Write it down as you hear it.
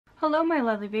Hello my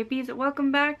lovely vapies,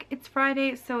 welcome back. It's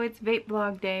Friday, so it's vape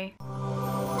vlog day.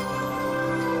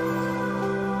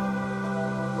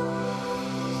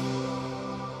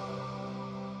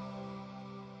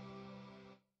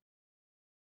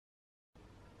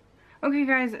 Okay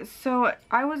guys, so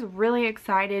I was really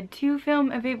excited to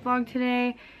film a vape vlog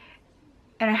today,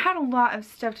 and I had a lot of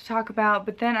stuff to talk about,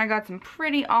 but then I got some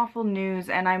pretty awful news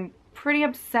and I'm pretty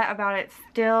upset about it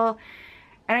still,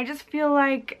 and I just feel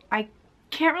like I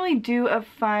can't really do a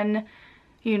fun,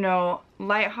 you know,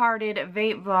 lighthearted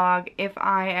vape vlog if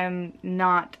I am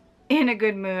not in a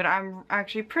good mood. I'm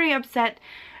actually pretty upset.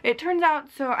 It turns out,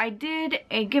 so I did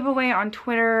a giveaway on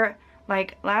Twitter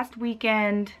like last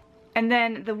weekend, and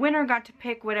then the winner got to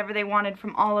pick whatever they wanted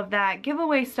from all of that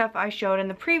giveaway stuff I showed in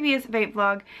the previous vape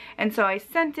vlog, and so I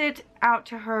sent it out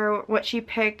to her, what she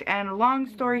picked, and long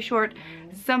story short,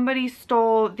 somebody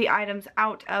stole the items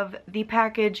out of the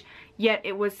package, yet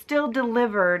it was still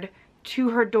delivered to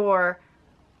her door,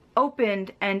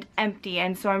 opened and empty.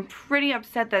 And so I'm pretty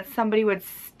upset that somebody would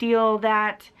steal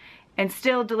that and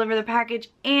still deliver the package,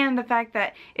 and the fact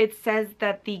that it says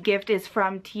that the gift is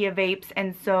from TiaVapes,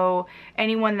 and so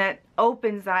anyone that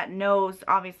opens that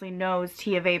obviously knows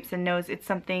TiaVapes and knows it's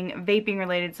something vaping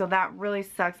related, so that really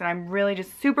sucks and I'm really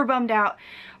just super bummed out.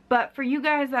 But for you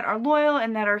guys that are loyal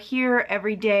and that are here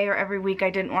every day or every week, I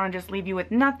didn't want to just leave you with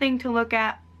nothing to look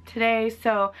at today,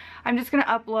 so I'm just gonna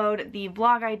upload the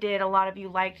vlog I did. A lot of you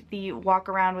liked the walk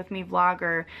around with me vlog,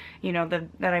 or you know,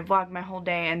 that I vlogged my whole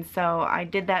day, and so I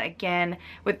did that again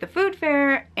with the food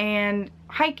fair and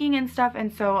hiking and stuff,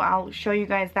 and so I'll show you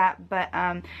guys that. But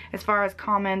as far as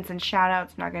comments and shout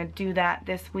outs, I'm not gonna do that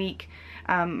this week.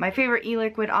 My favorite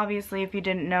e-liquid, obviously, if you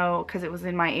didn't know, because it was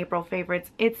in my April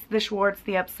favorites, it's the Schwartz,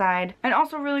 the Upside. And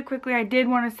also really quickly, I did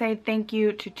want to say thank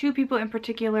you to two people in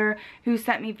particular who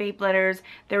sent me vape letters.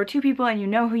 There were two people, and you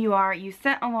know who you are. You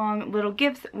sent along little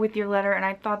gifts with your letter, and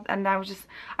I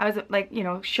was like, you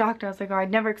know, shocked. I was like, oh,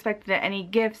 I'd never expected any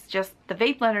gifts, just the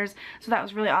vape letters. So that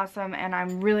was really awesome, and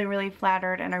I'm really, really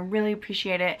flattered, and I really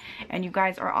appreciate it, and you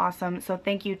guys are awesome. So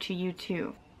thank you to you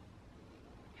too.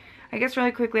 I guess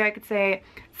really quickly I could say,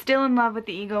 still in love with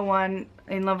the Ego one,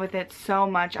 in love with it so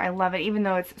much. I love it, even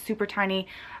though it's super tiny.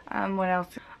 What else?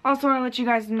 Also want to let you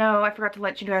guys know, I forgot to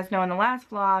let you guys know in the last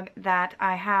vlog, that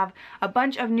I have a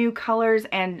bunch of new colors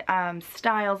and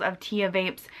styles of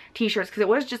TiaVapes t-shirts, because it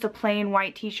was just a plain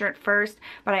white t-shirt first,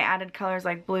 but I added colors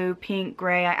like blue, pink,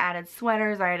 gray. I added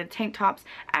sweaters, I added tank tops,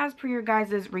 as per your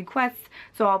guys' requests,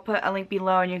 so I'll put a link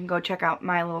below and you can go check out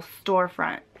my little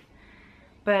storefront.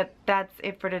 But that's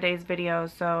it for today's video,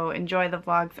 so enjoy the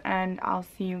vlogs and I'll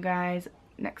see you guys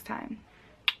next time.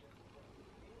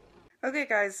 Okay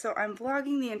guys, so I'm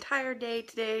vlogging the entire day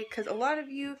today because a lot of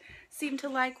you seem to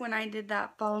like when I did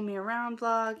that follow me around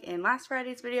vlog in last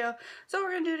Friday's video. So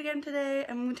we're going to do it again today.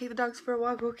 I'm going to take the dogs for a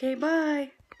walk. Okay, bye!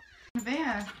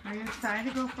 Nevaeh, are you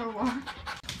excited to go for a walk?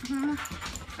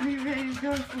 Are you ready to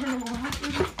go for a walk?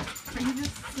 Are you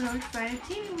just so excited?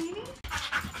 Teeny weeny?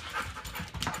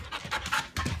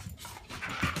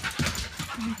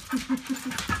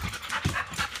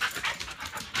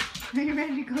 Are you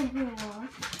ready to go for a walk?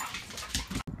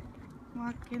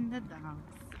 Walking the dogs.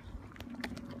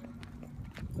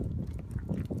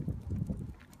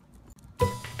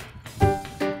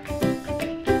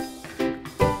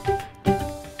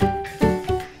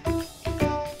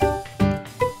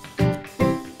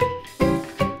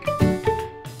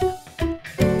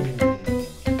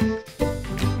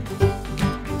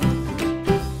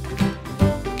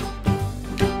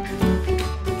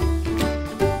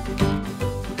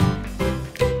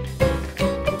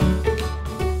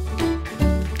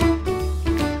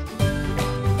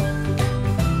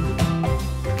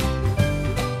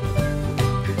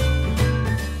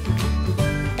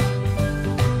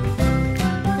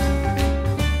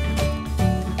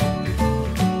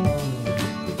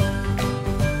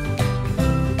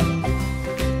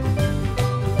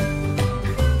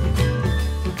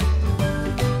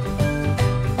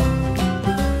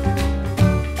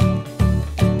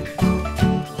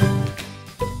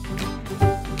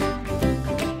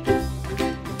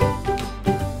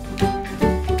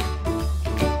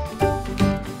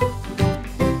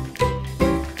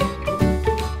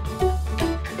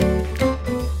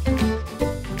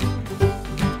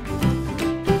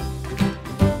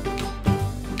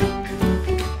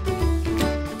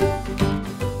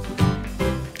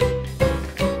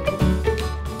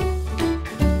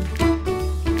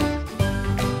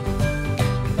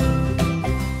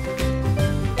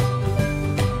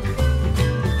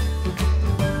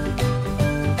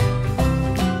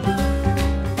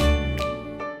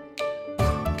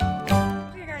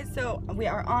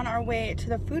 on our way to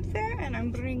the food fair, and I'm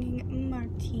bringing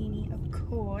martini, of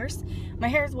course. My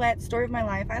hair is wet, story of my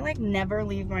life. I like never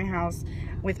leave my house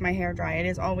with my hair dry. It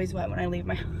is always wet when I leave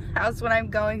my house when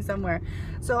I'm going somewhere.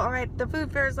 So alright, the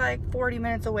food fair is like 40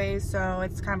 minutes away, so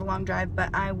it's kind of a long drive, but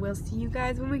I will see you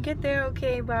guys when we get there.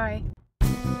 Okay, bye.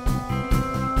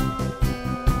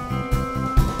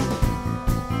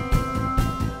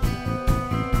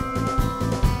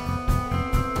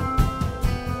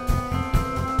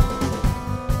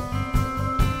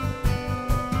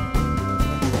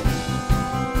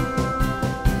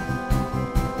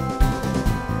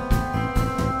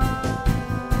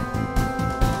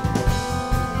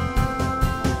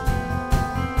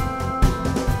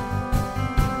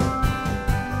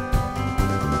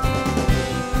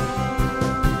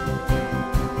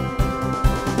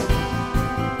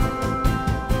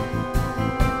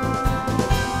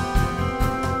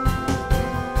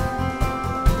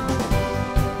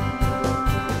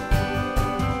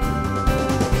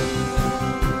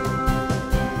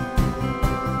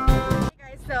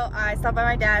 I stopped by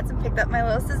my dad's and picked up my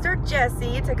little sister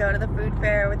Jessie to go to the food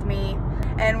fair with me,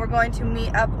 and we're going to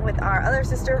meet up with our other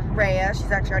sister Rhea. She's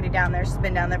actually already down there. She's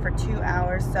been down there for 2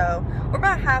 hours, so we're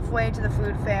about halfway to the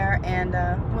food fair, and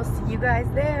we'll see you guys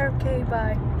there. Okay,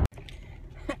 bye.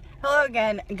 Hello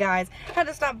again, guys. Had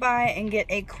to stop by and get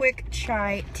a quick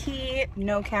chai tea,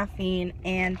 no caffeine,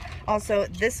 and also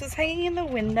this was hanging in the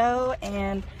window,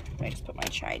 and let me just put my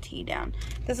chai tea down.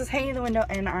 This is hanging in the window,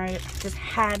 and I just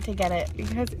had to get it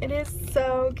because it is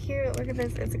so cute. Look at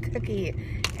this. It's a cookie,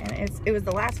 and it was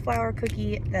the last flour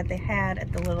cookie that they had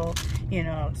at the little, you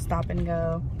know, stop and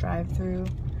go drive-through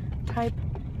type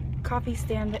coffee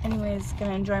stand. But anyways,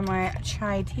 gonna enjoy my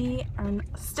chai tea. I'm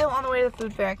still on the way to the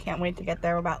food fair. I can't wait to get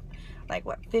there. We're about like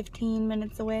what, 15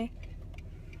 minutes away.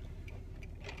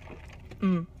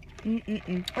 All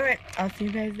right, I'll see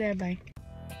you guys there. Bye.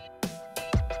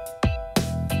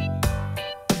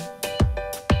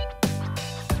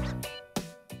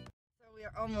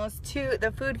 Almost to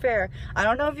the food fair. I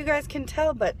don't know if you guys can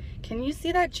tell, but can you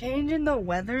see that change in the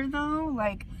weather though?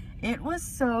 Like, it was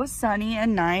so sunny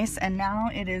and nice, and now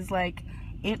it is like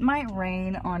it might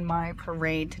rain on my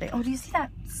parade today. Oh, do you see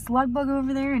that slug bug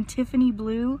over there in Tiffany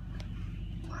blue?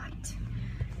 What?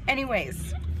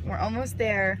 Anyways, we're almost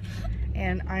there,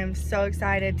 and I'm so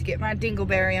excited to get my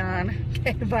dingleberry on.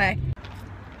 Okay, bye.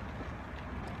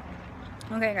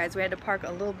 Okay guys, we had to park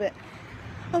a little bit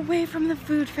away from the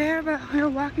food fair, but we're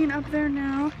walking up there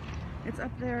now. It's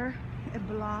up there a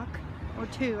block or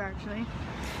two actually,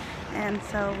 and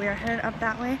so we are headed up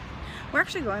that way. We're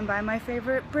actually going by my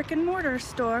favorite brick and mortar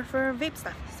store for vape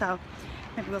stuff, so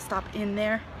maybe we'll stop in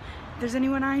there if there's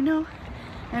anyone I know,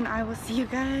 and I will see you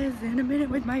guys in a minute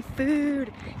with my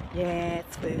food. Yeah,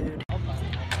 it's food.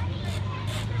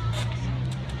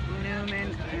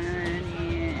 Newman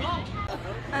onion.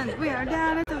 And we are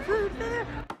down at the food fair.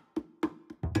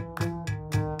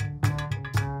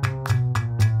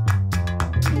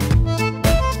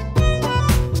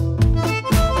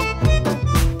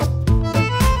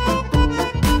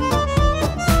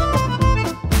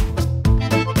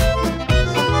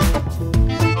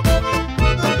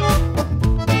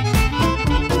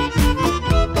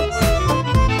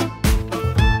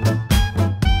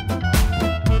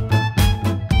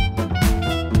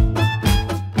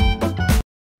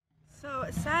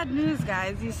 Sad news,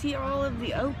 guys. You see all of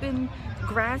the open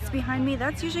grass behind me?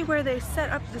 That's usually where they set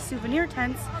up the souvenir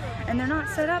tents, and they're not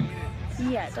set up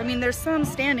yet. I mean, there's some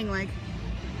standing like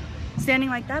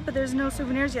that, but there's no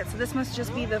souvenirs yet, so this must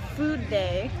just be the food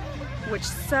day, which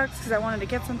sucks because I wanted to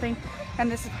get something,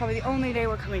 and this is probably the only day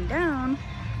we're coming down.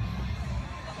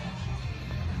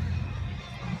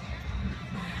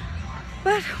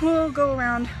 But we'll go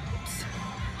around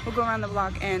the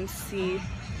block and see.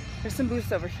 There's some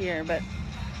booths over here, but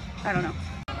I don't know.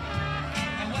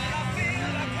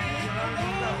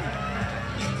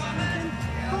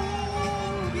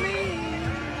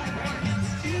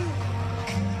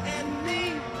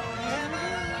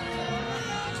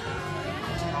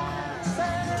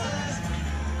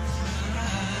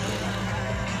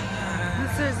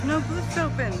 There's no booths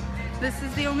open. This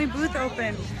is the only booth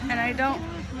open, and I don't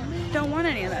want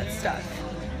any of that stuff.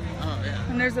 Oh yeah.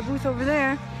 And there's a booth over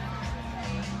there,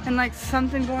 and like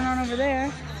something going on over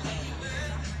there.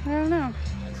 I don't know.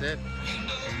 That's it.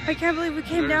 I can't believe we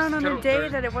came down on a day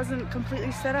that it wasn't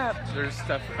completely set up. There's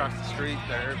stuff across the street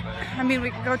there, but I mean, we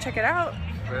could go check it out.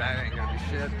 But that ain't gonna be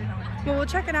shit. Well, we'll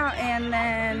check it out, and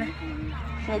then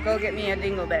we'll go get me a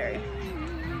dingleberry.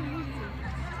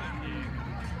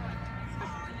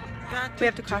 We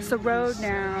have to cross the road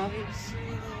now.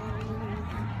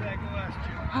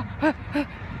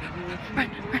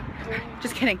 Run, run.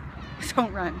 Just kidding.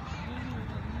 Don't run.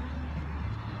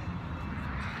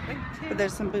 But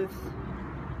there's some booth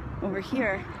over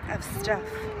here of stuff.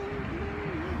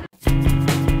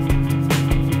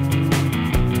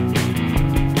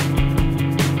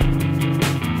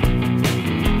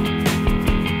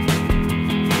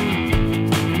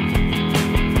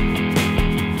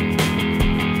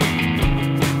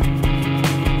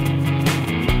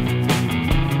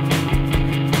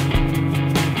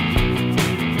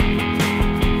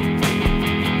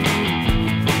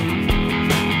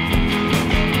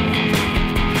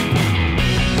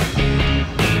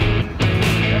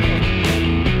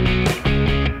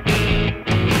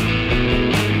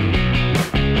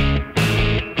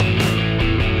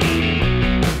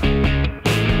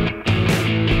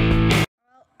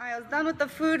 Done with the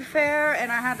food fair,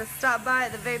 and I had to stop by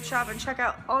at the vape shop and check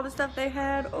out all the stuff they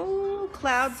had. Oh,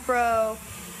 clouds, bro.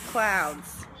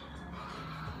 Clouds.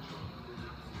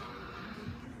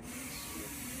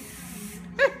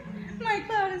 My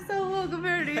cloud is so low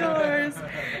compared to yours.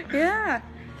 Yeah,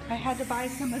 I had to buy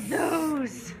some of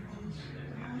those.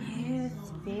 Yes,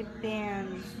 vape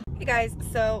bands. Hey guys,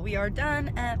 so we are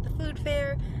done at the food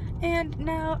fair. And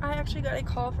now I actually got a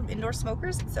call from Indoor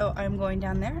Smokers, so I'm going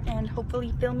down there and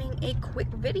hopefully filming a quick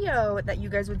video that you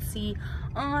guys would see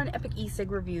on Epic eSig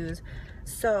Reviews.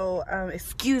 So,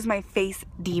 excuse my face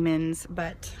demons,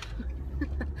 but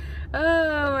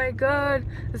oh my god,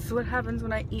 this is what happens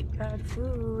when I eat bad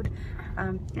food.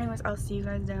 Anyways, I'll see you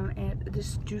guys down at the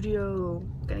studio.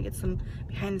 Gonna get some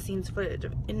behind the scenes footage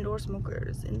of Indoor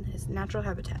Smokers in his natural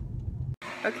habitat.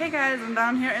 Okay guys, I'm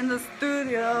down here in the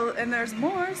studio and there's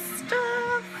more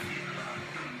stuff.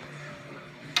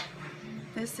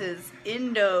 This is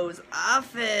Indo's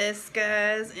office,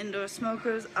 guys. Indoor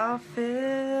Smoker's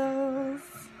office.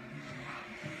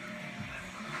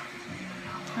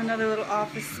 Another little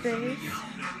office space.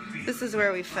 This is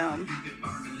where we film.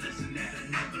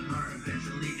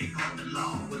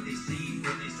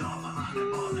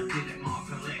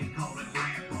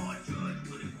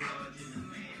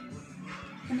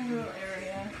 Another little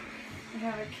area. We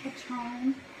have a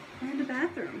kitchen and a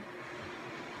bathroom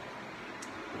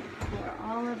for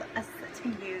all of us to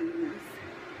use.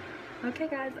 Okay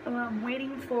guys, well, I'm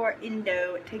waiting for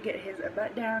Indo to get his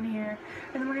butt down here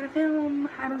and then we're gonna film.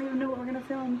 I don't even know what we're gonna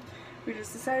film. We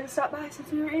just decided to stop by since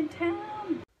we were in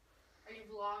town. Are you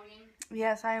vlogging?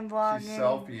 Yes, I am vlogging. She's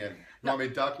selfieing. You want me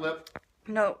to duck lip?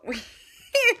 No.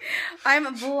 I'm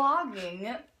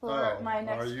vlogging for Oh, my are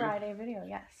next you? Friday video,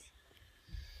 yes.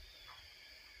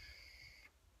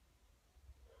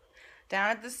 Down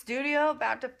at the studio,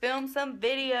 about to film some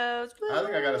videos. Woo! I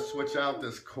think I gotta switch out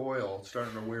this coil. It's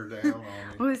starting to wear down on me.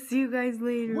 We'll see you guys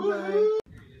later. Woo! Bye.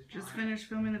 Just finished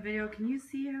filming the video. Can you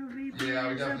see how vape Yeah,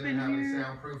 we is up definitely in have any here?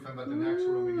 soundproofing, but the next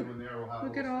one we do in there will have.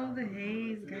 Look a at little all the soundproof.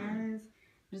 haze, guys.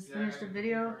 Just finished the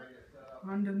video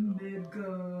on the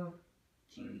mega.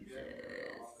 Jesus.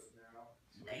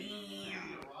 Damn.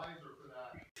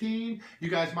 You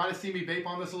guys might have seen me vape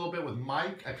on this a little bit with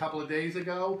Mike a couple of days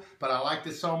ago, but I liked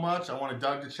it so much I wanted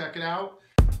Doug to check it out.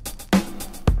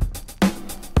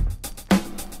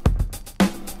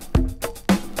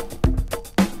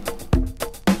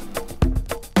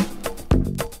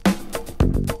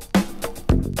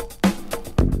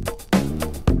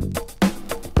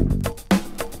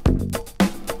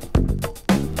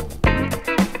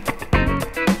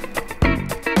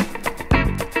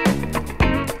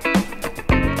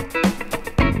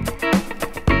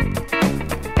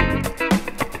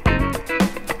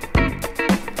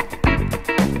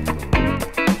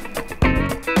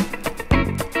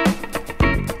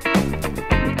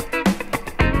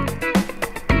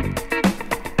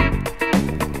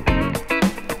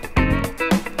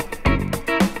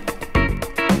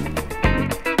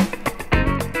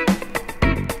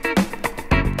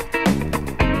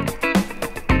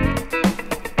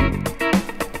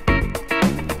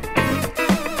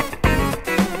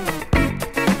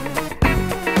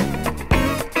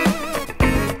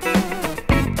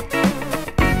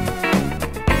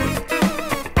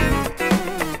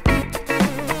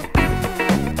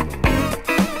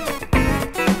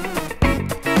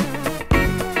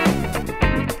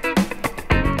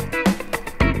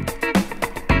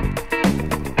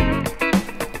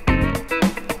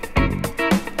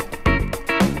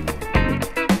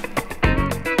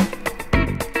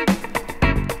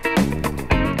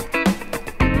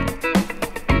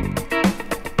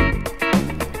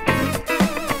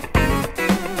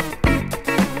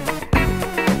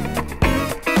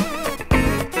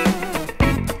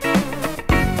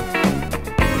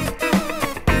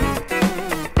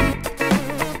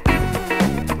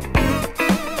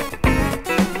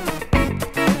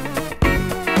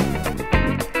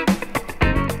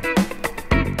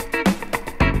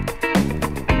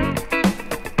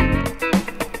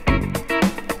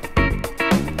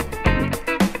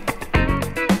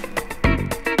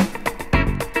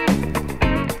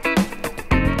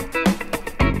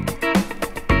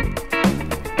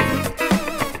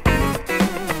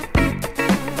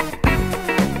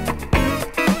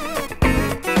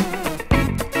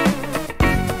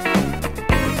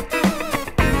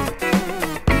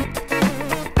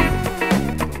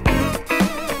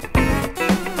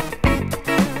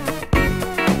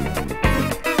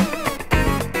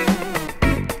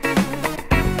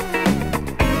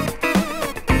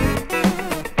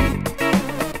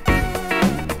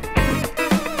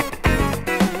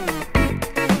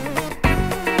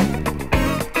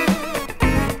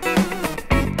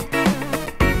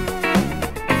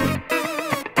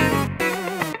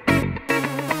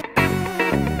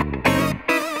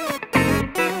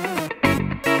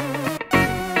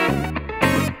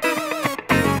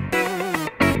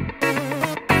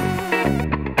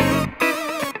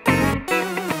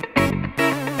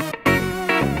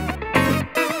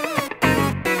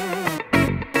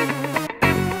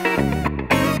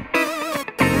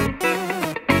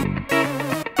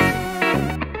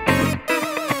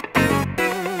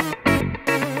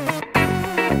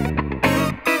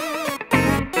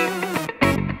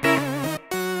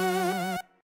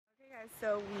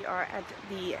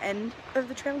 of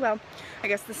the trail. Well, I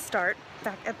guess the start,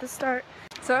 back at the start.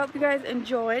 So I hope you guys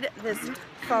enjoyed this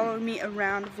follow me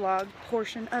around vlog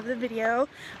portion of the video.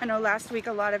 I know last week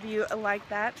a lot of you liked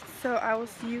that, so I will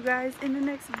see you guys in the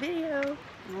next video.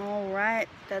 Alright,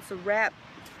 that's a wrap.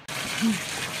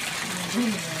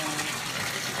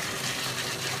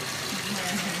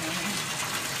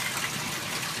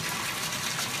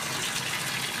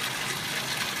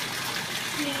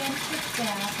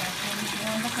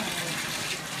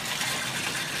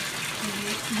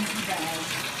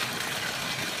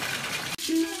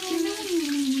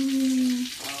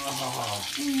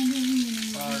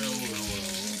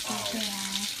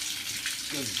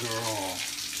 Good girl.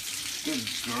 Good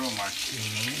girl,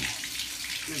 Martini.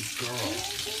 Good girl.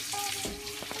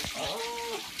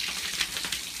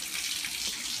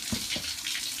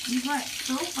 You got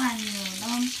soap on you.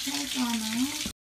 Don't check on it.